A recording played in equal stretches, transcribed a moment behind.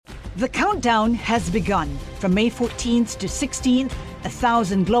The countdown has begun. From May 14th to 16th,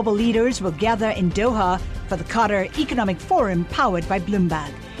 1,000 global leaders will gather in Doha for the Qatar Economic Forum powered by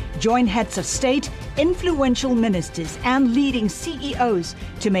Bloomberg. Join heads of state, influential ministers, and leading CEOs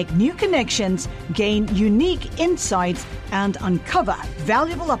to make new connections, gain unique insights, and uncover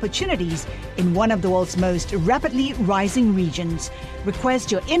valuable opportunities in one of the world's most rapidly rising regions.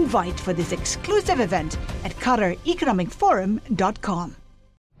 Request your invite for this exclusive event at QatarEconomicForum.com.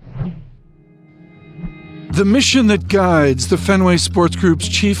 The mission that guides the Fenway Sports Group's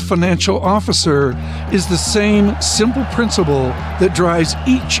chief financial officer is the same simple principle that drives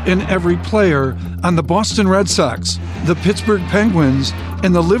each and every player on the Boston Red Sox, the Pittsburgh Penguins,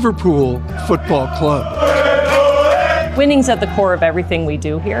 and the Liverpool Football Club. Winning's at the core of everything we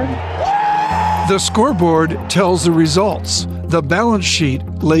do here. The scoreboard tells the results. The balance sheet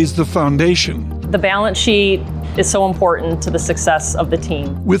lays the foundation. The balance sheet is so important to the success of the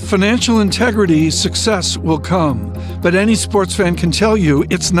team. With financial integrity, success will come. But any sports fan can tell you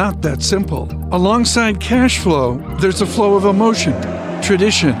it's not that simple. Alongside cash flow, there's a flow of emotion,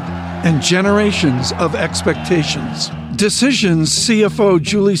 tradition, and generations of expectations. Decisions CFO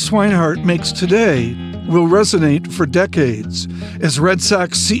Julie Swinehart makes today will resonate for decades, as Red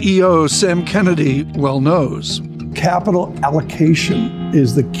Sox CEO Sam Kennedy well knows. Capital allocation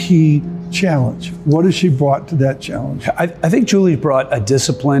is the key challenge. What has she brought to that challenge? I think Julie brought a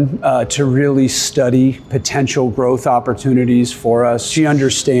discipline to really study potential growth opportunities for us. She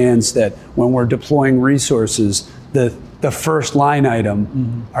understands that when we're deploying resources, the first line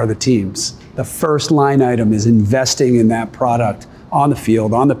item are the teams. The first line item is investing in that product on the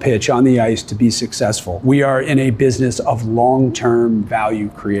field, on the pitch, on the ice to be successful. We are in a business of long-term value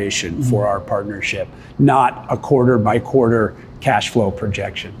creation for our partnership, not a quarter by quarter cash flow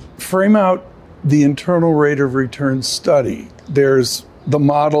projection. Frame out the internal rate of return study. There's the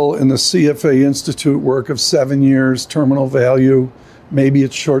model in the CFA Institute work of 7 years, terminal value, maybe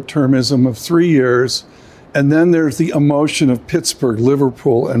it's short-termism of 3 years. And then there's the emotion of Pittsburgh,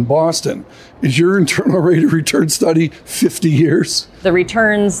 Liverpool, and Boston. Is your internal rate of return study 50 years? The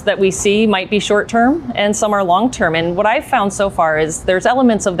returns that we see might be short-term and some are long-term. And what I've found so far is there's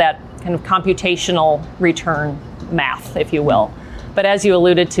elements of that kind of computational return math, if you will. But as you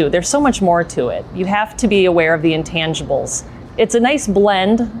alluded to, there's so much more to it. You have to be aware of the intangibles. It's a nice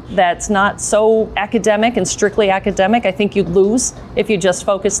blend that's not so academic and strictly academic. I think you'd lose if you just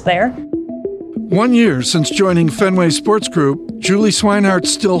focused there. 1 year since joining Fenway Sports Group, Julie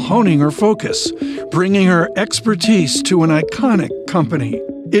Swinehart's still honing her focus, bringing her expertise to an iconic company.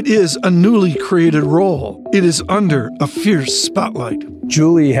 It is a newly created role. It is under a fierce spotlight.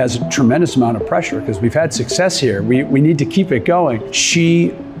 Julie has a tremendous amount of pressure because we've had success here. We need to keep it going.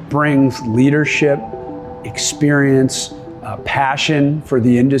 She brings leadership, experience, passion for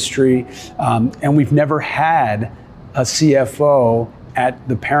the industry, and we've never had a CFO at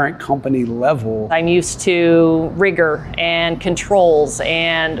the parent company level. I'm used to rigor and controls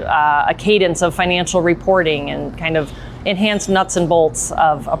and a cadence of financial reporting and kind of enhanced nuts and bolts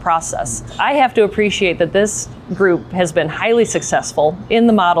of a process. I have to appreciate that this group has been highly successful in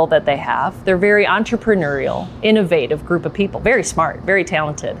the model that they have. They're very entrepreneurial, innovative group of people, very smart, very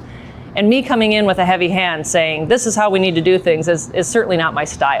talented. And me coming in with a heavy hand saying, this is how we need to do things is certainly not my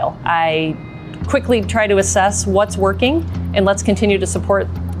style. I quickly try to assess what's working and let's continue to support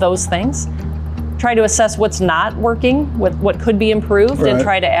those things. Try to assess what's not working, what could be improved, and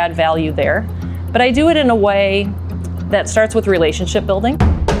try to add value there. But I do it in a way that starts with relationship building.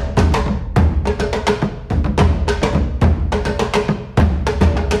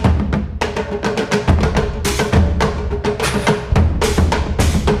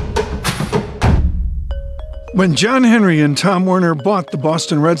 When John Henry and Tom Werner bought the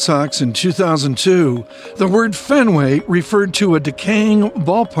Boston Red Sox in 2002, the word Fenway referred to a decaying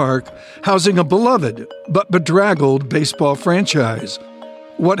ballpark housing a beloved but bedraggled baseball franchise.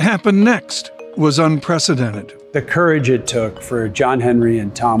 What happened next was unprecedented. The courage it took for John Henry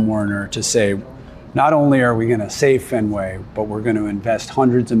and Tom Werner to say, not only are we going to save Fenway, but we're going to invest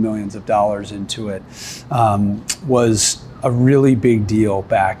hundreds of millions of dollars into it, was a really big deal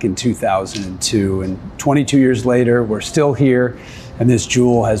back in 2002. And 22 years later, we're still here, and this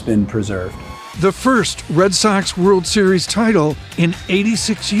jewel has been preserved. The first Red Sox World Series title in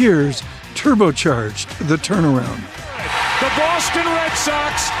 86 years turbocharged the turnaround. The Boston Red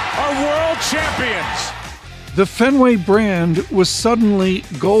Sox are world champions. The Fenway brand was suddenly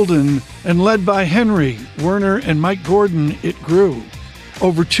golden, and led by Henry, Werner, and Mike Gordon, it grew.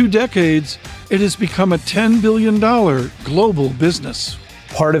 Over 2 decades, it has become a $10 billion global business.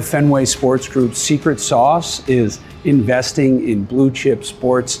 Part of Fenway Sports Group's secret sauce is investing in blue chip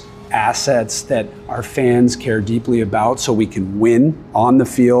sports assets that our fans care deeply about so we can win on the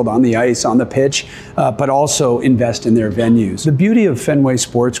field, on the ice, on the pitch, but also invest in their venues. The beauty of Fenway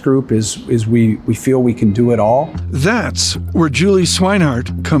Sports Group is we feel we can do it all. That's where Julie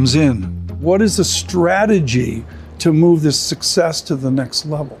Swinehart comes in. What is the strategy to move this success to the next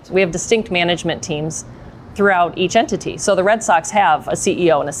level? We have distinct management teams throughout each entity. So the Red Sox have a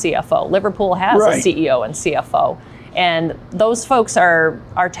CEO and a CFO. Liverpool has a CEO and CFO. And those folks are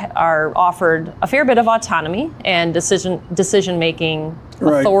offered a fair bit of autonomy and decision-making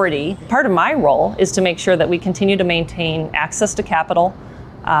authority. Part of my role is to make sure that we continue to maintain access to capital,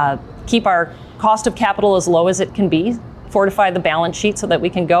 keep our cost of capital as low as it can be, fortify the balance sheet so that we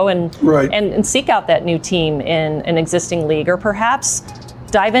can go and seek out that new team in an existing league, or perhaps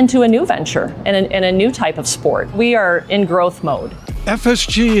dive into a new venture and a new type of sport. We are in growth mode.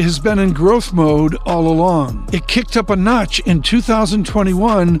 FSG has been in growth mode all along. It kicked up a notch in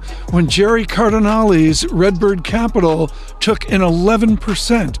 2021 when Jerry Cardinale's Redbird Capital took an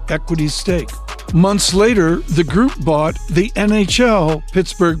 11% equity stake. Months later, the group bought the NHL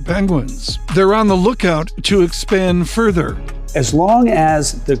Pittsburgh Penguins. They're on the lookout to expand further. As long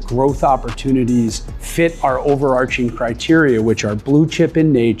as the growth opportunities fit our overarching criteria, which are blue chip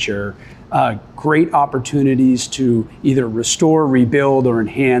in nature, great opportunities to either restore, rebuild, or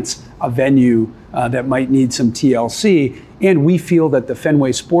enhance a venue that might need some TLC, and we feel that the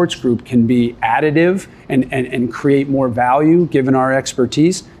Fenway Sports Group can be additive and create more value given our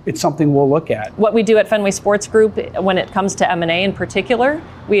expertise, it's something we'll look at. What we do at Fenway Sports Group, when it comes to M&A in particular,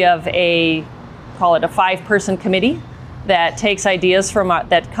 we have call it a 5-person committee that takes ideas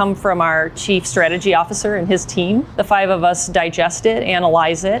that come from our chief strategy officer and his team. The 5 of us digest it,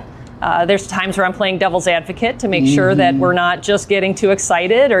 analyze it. There's times where I'm playing devil's advocate to make sure that we're not just getting too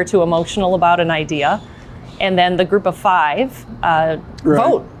excited or too emotional about an idea. And then the group of 5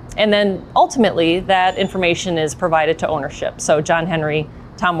 vote. And then ultimately that information is provided to ownership. So John Henry,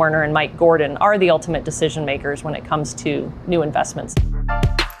 Tom Werner, and Mike Gordon are the ultimate decision makers when it comes to new investments.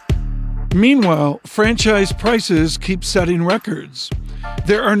 Meanwhile, franchise prices keep setting records.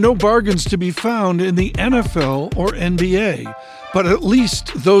 There are no bargains to be found in the NFL or NBA, but at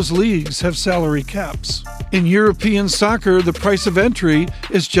least those leagues have salary caps. In European soccer, the price of entry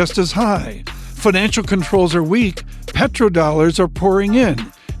is just as high. Financial controls are weak, petrodollars are pouring in.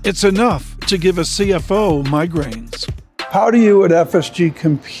 It's enough to give a CFO migraines. How do you at FSG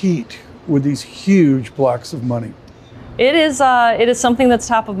compete with these huge blocks of money? It is something that's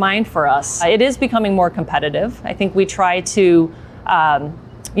top of mind for us. It is becoming more competitive. I think we try to,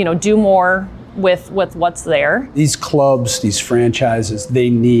 do more with what's there. These clubs, these franchises, they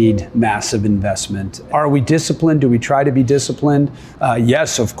need massive investment. Are we disciplined? Do we try to be disciplined?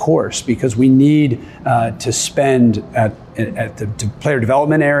 Yes, of course, because we need to spend at the player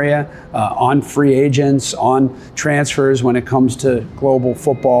development area, on free agents, on transfers when it comes to global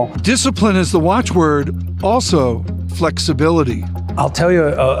football. Discipline is the watchword, also flexibility. I'll tell you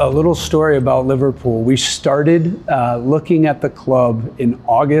a little story about Liverpool. We started looking at the club in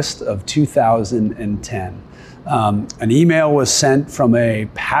August of 2010. An email was sent from a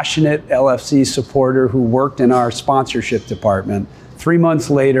passionate LFC supporter who worked in our sponsorship department. 3 months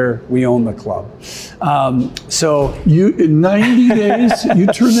later, we own the club. So you, in 90 days, you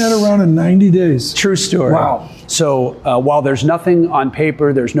turned that around in 90 days. True story. Wow. So while there's nothing on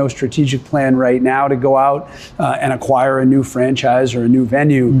paper, there's no strategic plan right now to go out and acquire a new franchise or a new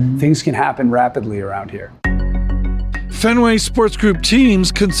venue, things can happen rapidly around here. Fenway Sports Group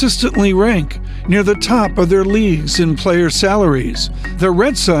teams consistently rank near the top of their leagues in player salaries. The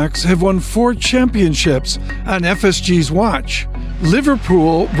Red Sox have won 4 championships on FSG's watch.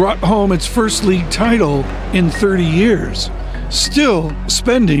 Liverpool brought home its first league title in 30 years. Still,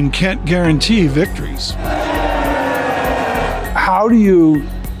 spending can't guarantee victories. How do you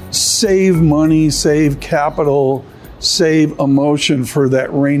save money, save capital, save emotion for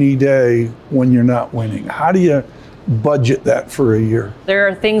that rainy day when you're not winning? How do you budget that for a year? There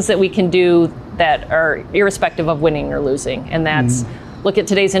are things that we can do that are irrespective of winning or losing, and that's look at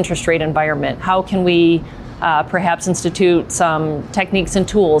today's interest rate environment. How can we perhaps institute some techniques and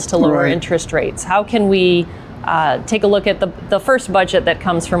tools to lower interest rates? How can we take a look at the first budget that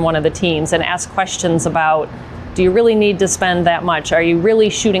comes from one of the teams and ask questions about, do you really need to spend that much? Are you really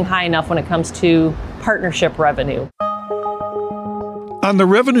shooting high enough when it comes to partnership revenue? On the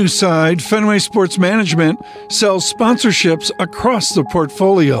revenue side, Fenway Sports Management sells sponsorships across the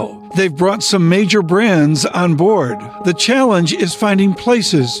portfolio. They've brought some major brands on board. The challenge is finding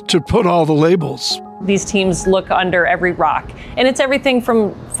places to put all the labels. These teams look under every rock, and it's everything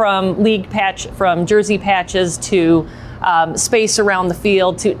from league patch, from jersey patches to space around the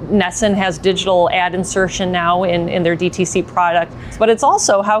field. Nesson has digital ad insertion now in their DTC product. But it's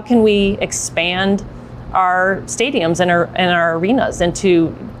also, how can we expand our stadiums and our arenas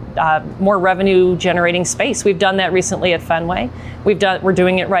into more revenue generating space? We've done that recently at Fenway. We're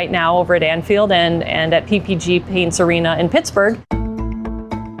doing it right now over at Anfield and at PPG Paints Arena in Pittsburgh.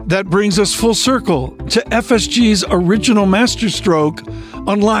 That brings us full circle to FSG's original masterstroke,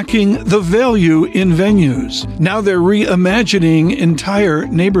 unlocking the value in venues. Now they're reimagining entire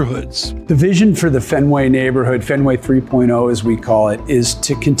neighborhoods. The vision for the Fenway neighborhood, Fenway 3.0 as we call it, is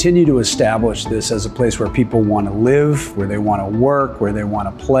to continue to establish this as a place where people want to live, where they want to work, where they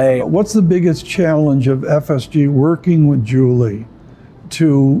want to play. What's the biggest challenge of FSG working with Julie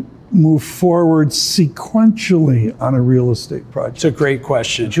to move forward sequentially on a real estate project? It's a great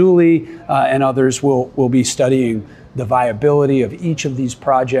question. Julie and others will be studying the viability of each of these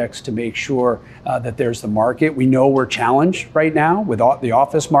projects to make sure that there's the market. We know we're challenged right now with the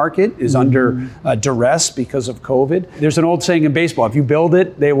office market is under duress because of COVID. There's an old saying in baseball, if you build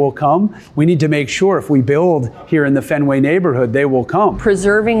it, they will come. We need to make sure if we build here in the Fenway neighborhood, they will come.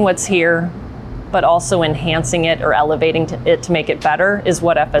 Preserving what's here, but also enhancing it or elevating it to make it better is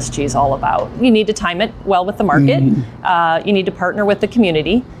what FSG is all about. You need to time it well with the market. You need to partner with the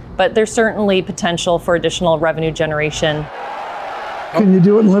community, but there's certainly potential for additional revenue generation. Can you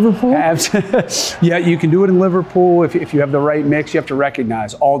do it in Liverpool? Yeah, you can do it in Liverpool if you have the right mix. You have to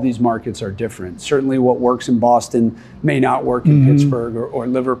recognize all these markets are different. Certainly what works in Boston may not work in Pittsburgh or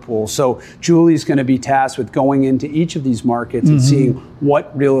Liverpool. So Julie's going to be tasked with going into each of these markets and seeing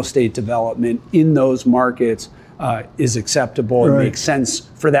what real estate development in those markets is acceptable and makes sense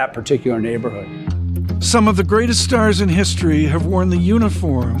for that particular neighborhood. Some of the greatest stars in history have worn the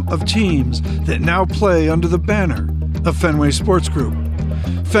uniform of teams that now play under the banner of Fenway Sports Group.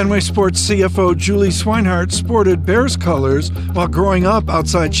 Fenway Sports CFO Julie Swinehart sported Bears colors while growing up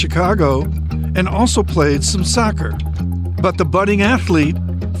outside Chicago and also played some soccer. But the budding athlete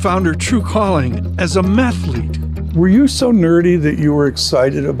found her true calling as a mathlete. Were you so nerdy that you were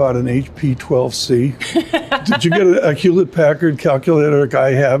excited about an HP 12C? Did you get a Hewlett-Packard calculator like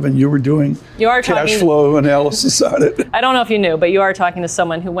I have, and you were doing cash flow analysis on it? I don't know if you knew, but you are talking to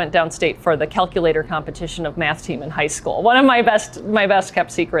someone who went downstate for the calculator competition of math team in high school. One of my best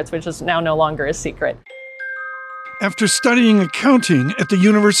kept secrets, which is now no longer a secret. After studying accounting at the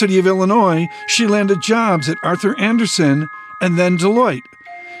University of Illinois, she landed jobs at Arthur Andersen and then Deloitte.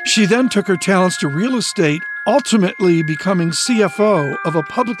 She then took her talents to real estate, ultimately becoming CFO of a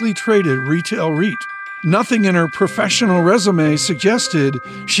publicly traded retail REIT. Nothing in her professional resume suggested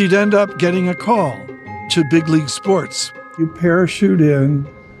she'd end up getting a call to big league sports. You parachute in,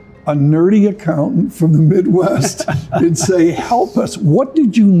 a nerdy accountant from the Midwest, and say, help us. What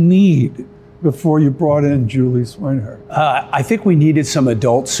did you need before you brought in Julie Swinehart? I think we needed some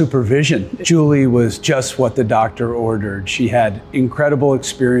adult supervision. Julie was just what the doctor ordered. She had incredible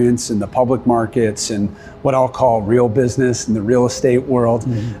experience in the public markets and what I'll call real business in the real estate world.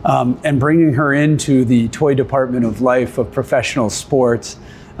 And bringing her into the toy department of life of professional sports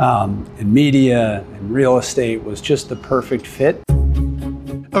and media and real estate was just the perfect fit.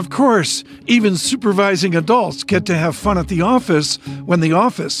 Of course, even supervising adults get to have fun at the office when the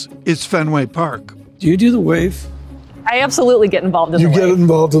office is Fenway Park. Do you do the wave? I absolutely get involved in the wave. You get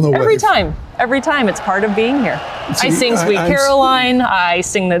involved in the wave? Every time. It's part of being here. I sing Sweet Caroline. I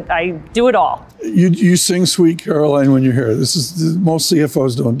do it all. You sing Sweet Caroline when you're here. Most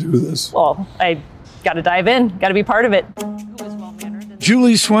CFOs don't do this. Well, I got to dive in. Got to be part of it.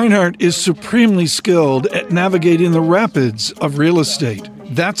 Julie Swinehart is supremely skilled at navigating the rapids of real estate.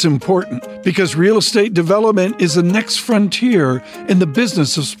 That's important because real estate development is the next frontier in the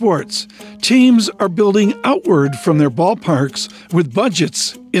business of sports. Teams are building outward from their ballparks with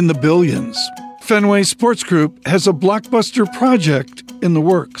budgets in the billions. Fenway Sports Group has a blockbuster project in the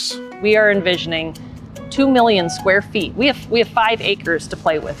works. We are envisioning 2 million square feet. We have 5 acres to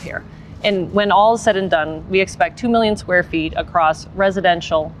play with here. And when all is said and done, we expect 2 million square feet across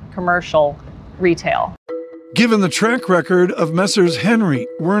residential, commercial, retail. Given the track record of Messrs. Henry,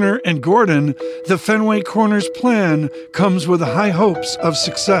 Werner, and Gordon, the Fenway Corners plan comes with high hopes of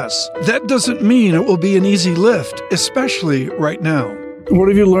success. That doesn't mean it will be an easy lift, especially right now. What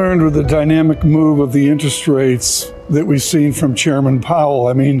have you learned with the dynamic move of the interest rates that we've seen from Chairman Powell?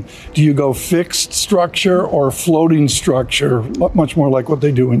 I mean, do you go fixed structure or floating structure, much more like what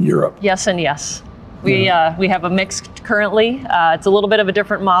they do in Europe? Yes and yes. We have a mix currently. It's a little bit of a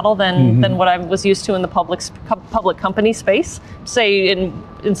different model than what I was used to in the public company space. Say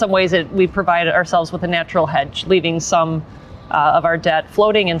in some ways we provide ourselves with a natural hedge, leaving some of our debt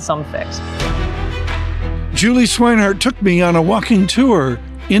floating and some fixed. Julie Swinehart took me on a walking tour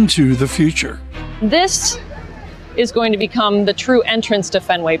into the future. This is going to become the true entrance to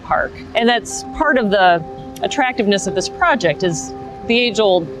Fenway Park. And that's part of the attractiveness of this project, is the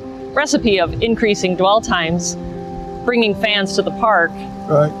age-old recipe of increasing dwell times, bringing fans to the park,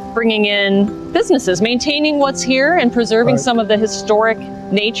 bringing in businesses, maintaining what's here and preserving some of the historic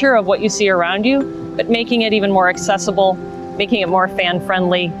nature of what you see around you, but making it even more accessible, making it more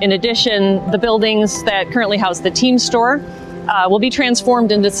fan-friendly. In addition, the buildings that currently house the team store will be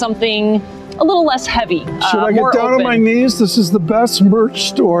transformed into something a little less heavy, Should I get down on my knees? This is the best merch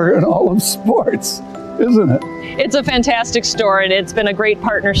store in all of sports, isn't it? It's a fantastic store, and it's been a great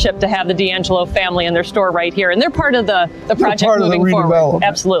partnership to have the D'Angelo family in their store right here. And they're part of the project moving forward.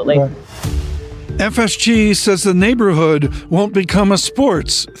 Absolutely. Right. FSG says the neighborhood won't become a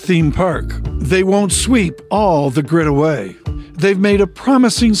sports theme park. They won't sweep all the grit away. They've made a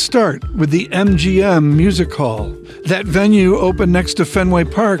promising start with the MGM Music Hall. That venue opened next to Fenway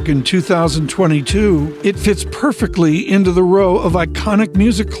Park in 2022. It fits perfectly into the row of iconic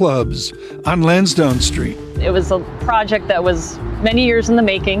music clubs on Lansdowne Street. It was a project that was many years in the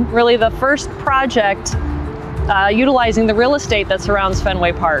making. Really the first project utilizing the real estate that surrounds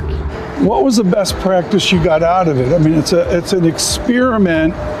Fenway Park. What was the best practice you got out of it? I mean, it's an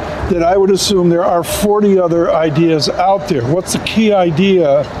experiment that I would assume there are 40 other ideas out there. What's the key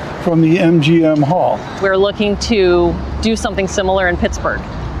idea from the MGM Hall? We're looking to do something similar in Pittsburgh.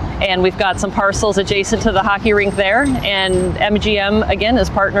 And we've got some parcels adjacent to the hockey rink there. And MGM, again, is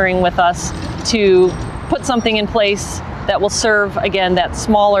partnering with us to put something in place that will serve, again, that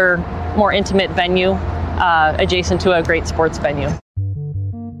smaller, more intimate venue adjacent to a great sports venue.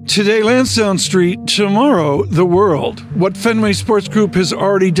 Today, Lansdowne Street, tomorrow, the world. What Fenway Sports Group has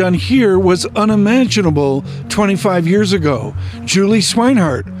already done here was unimaginable 25 years ago. Julie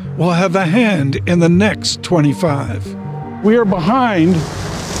Swinehart will have a hand in the next 25. We are behind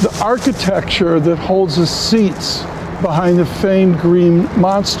the architecture that holds the seats behind the famed Green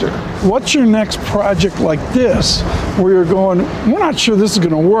Monster. What's your next project like this, where you're going, we're not sure this is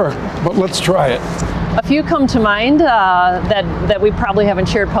going to work, but let's try it? A few come to mind that we probably haven't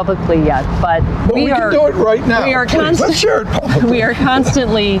shared publicly yet, but we can do it right now. Let's share it publicly. We are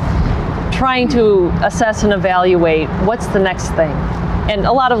constantly trying to assess and evaluate what's the next thing. And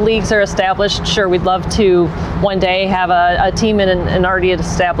a lot of leagues are established. Sure, we'd love to one day have a team in an already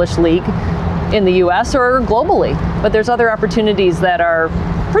established league in the US or globally, but there's other opportunities that are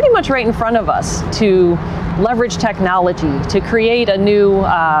pretty much right in front of us to leverage technology to create a new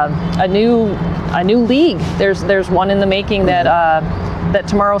league. There's one in the making that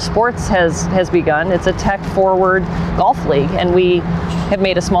Tomorrow Sports has begun. It's a tech-forward golf league, and we have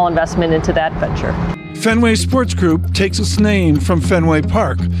made a small investment into that venture. Fenway Sports Group takes its name from Fenway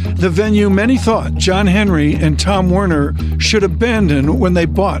Park, the venue many thought John Henry and Tom Werner should abandon when they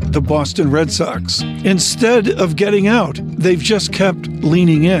bought the Boston Red Sox. Instead of getting out, they've just kept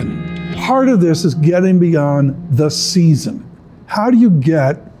leaning in. Part of this is getting beyond the season. How do you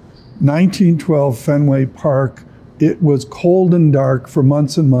get 1912 Fenway Park? It was cold and dark for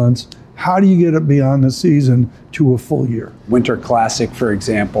months and months. How do you get it beyond the season to a full year? Winter Classic, for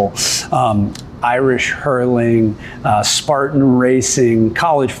example, Irish hurling, Spartan racing,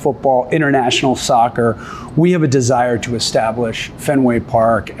 college football, international soccer. We have a desire to establish Fenway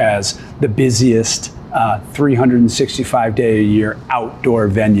Park as the busiest 365-day-a-year outdoor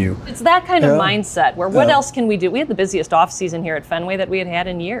venue. It's that kind of mindset where what else can we do? We had the busiest off-season here at Fenway that we had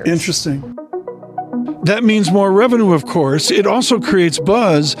in years. Interesting. That means more revenue, of course. It also creates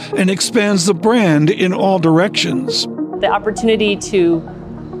buzz and expands the brand in all directions. The opportunity to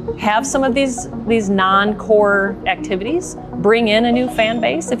have some of these non-core activities bring in a new fan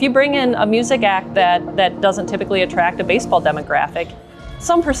base. If you bring in a music act that doesn't typically attract a baseball demographic,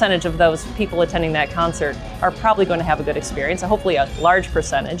 some percentage of those people attending that concert are probably going to have a good experience, hopefully a large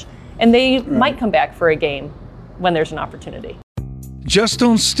percentage, and they might come back for a game when there's an opportunity. Just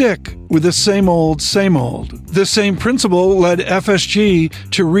don't stick with the same old, same old. The same principle led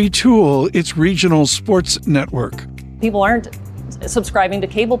FSG to retool its regional sports network. People aren't subscribing to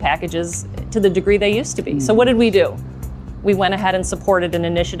cable packages to the degree they used to be. So what did we do? We went ahead and supported an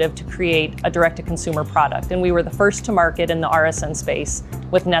initiative to create a direct-to-consumer product, and we were the first to market in the RSN space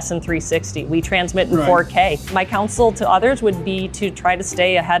with NESN 360. We transmit in 4K. My counsel to others would be to try to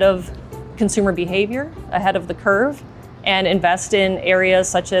stay ahead of consumer behavior, ahead of the curve, and invest in areas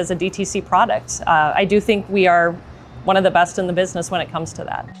such as a DTC product. I do think we are one of the best in the business when it comes to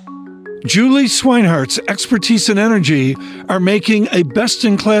that. Julie Swinehart's expertise and energy are making a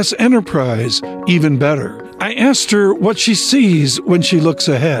best-in-class enterprise even better. I asked her what she sees when she looks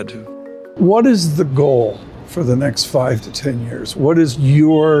ahead. What is the goal for the next 5 to 10 years? What is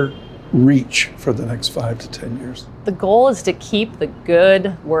your reach for the next 5 to 10 years? The goal is to keep the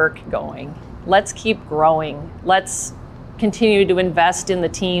good work going. Let's keep growing. Let's continue to invest in the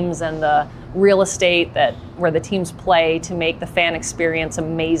teams and the real estate where the teams play to make the fan experience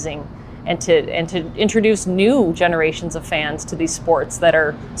amazing, and to introduce new generations of fans to these sports that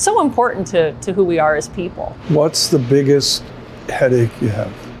are so important to who we are as people. What's the biggest headache you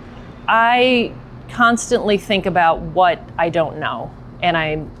have? I constantly think about what I don't know, and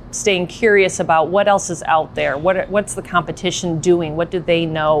I'm staying curious about what else is out there. What's the competition doing? What do they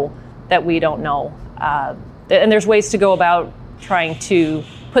know that we don't know? And there's ways to go about trying to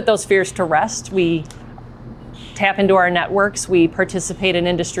put those fears to rest. We tap into our networks. We participate in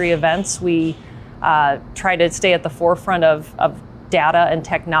industry events. We try to stay at the forefront of data and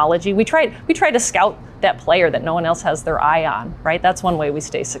technology. We try to scout that player that no one else has their eye on, right? That's one way we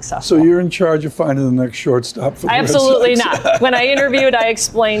stay successful. So you're in charge of finding the next shortstop for the Absolutely Red Sox. not. When I interviewed, I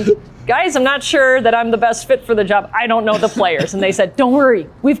explained, guys, I'm not sure that I'm the best fit for the job. I don't know the players. And they said, don't worry,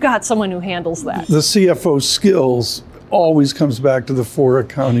 we've got someone who handles that. The CFO skills always comes back to the 4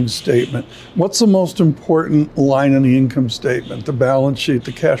 accounting statement. What's the most important line in the income statement? The balance sheet,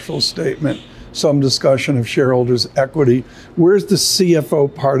 the cash flow statement, some discussion of shareholders' equity. Where's the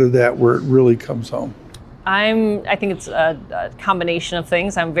CFO part of that where it really comes home? I think it's a combination of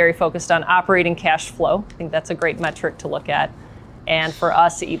things. I'm very focused on operating cash flow. I think that's a great metric to look at. And for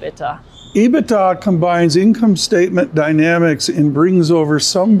us, EBITDA. EBITDA combines income statement dynamics and brings over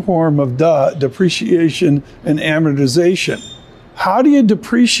some form of depreciation and amortization. How do you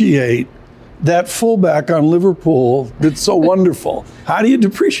depreciate that fullback on Liverpool that's so wonderful? How do you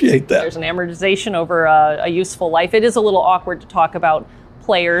depreciate that? There's an amortization over a useful life. It is a little awkward to talk about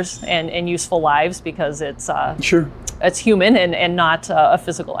players and useful lives because it's it's human and not a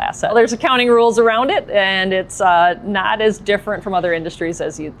physical asset. There's accounting rules around it, and it's not as different from other industries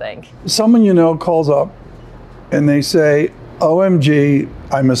as you'd think. Someone you know calls up and they say, OMG,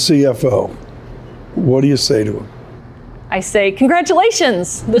 I'm a CFO. What do you say to them? I say,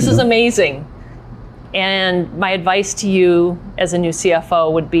 congratulations, this is amazing. And my advice to you as a new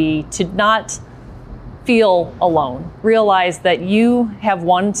CFO would be to not feel alone. Realize that you have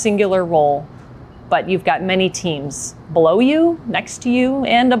one singular role, but you've got many teams below you, next to you,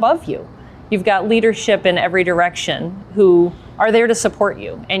 and above you. You've got leadership in every direction who are there to support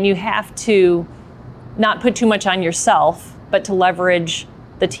you. And you have to not put too much on yourself, but to leverage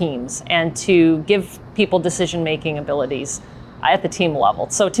the teams and to give people decision-making abilities at the team level.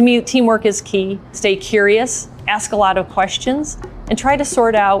 So to me, teamwork is key. Stay curious, ask a lot of questions, and try to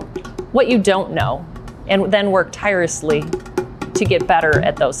sort out what you don't know, and then work tirelessly to get better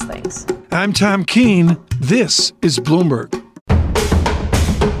at those things. I'm Tom Keene. This is Bloomberg.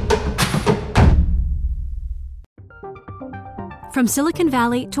 From Silicon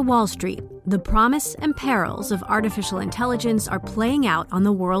Valley to Wall Street, the promise and perils of artificial intelligence are playing out on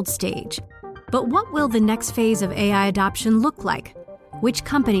the world stage. But what will the next phase of AI adoption look like? Which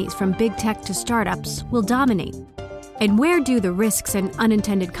companies, from big tech to startups, will dominate? And where do the risks and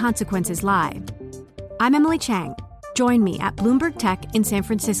unintended consequences lie? I'm Emily Chang. Join me at Bloomberg Tech in San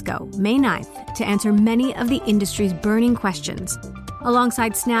Francisco, May 9th, to answer many of the industry's burning questions,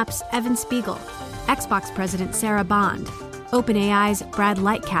 alongside Snap's Evan Spiegel, Xbox President Sarah Bond, OpenAI's Brad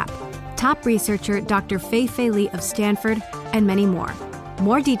Lightcap, top researcher Dr. Fei Li of Stanford, and many more.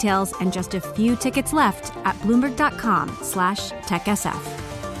 More details and just a few tickets left at Bloomberg.com/TechSF.